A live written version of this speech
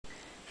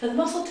For the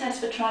muscle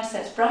test for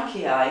triceps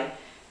brachii,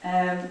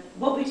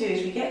 what we do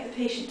is we get the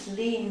patient to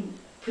lean,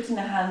 putting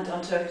their hand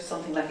onto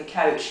something like a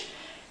couch.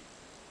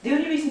 The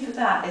only reason for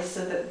that is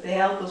so that the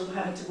elbows were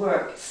having to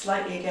work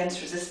slightly against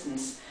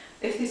resistance.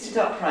 If they stood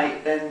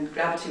upright, then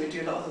gravity would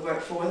do a lot of the work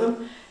for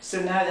them.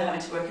 So now they're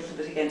having to work a little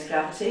bit against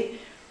gravity.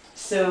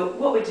 So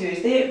what we do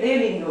is they're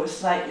leaning over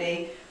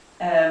slightly.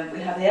 We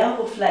have the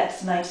elbow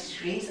flexed 90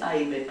 degrees,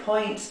 i.e.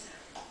 midpoint,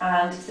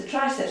 and the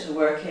triceps are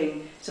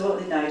working. So what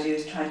they now do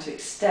is try to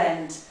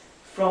extend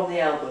from the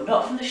elbow,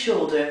 not from the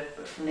shoulder,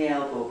 but from the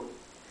elbow.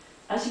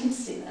 As you can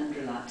see, and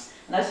relax.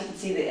 And as you can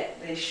see,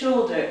 the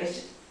shoulder is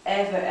just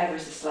ever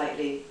so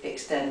slightly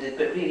extended,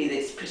 but really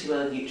it's pretty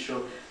well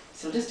neutral.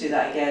 So we'll just do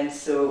that again.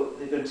 So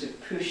we're going to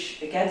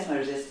push against my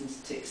resistance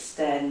to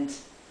extend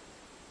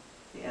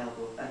the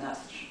elbow, and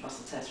that's the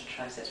muscle test for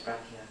triceps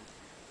brachii.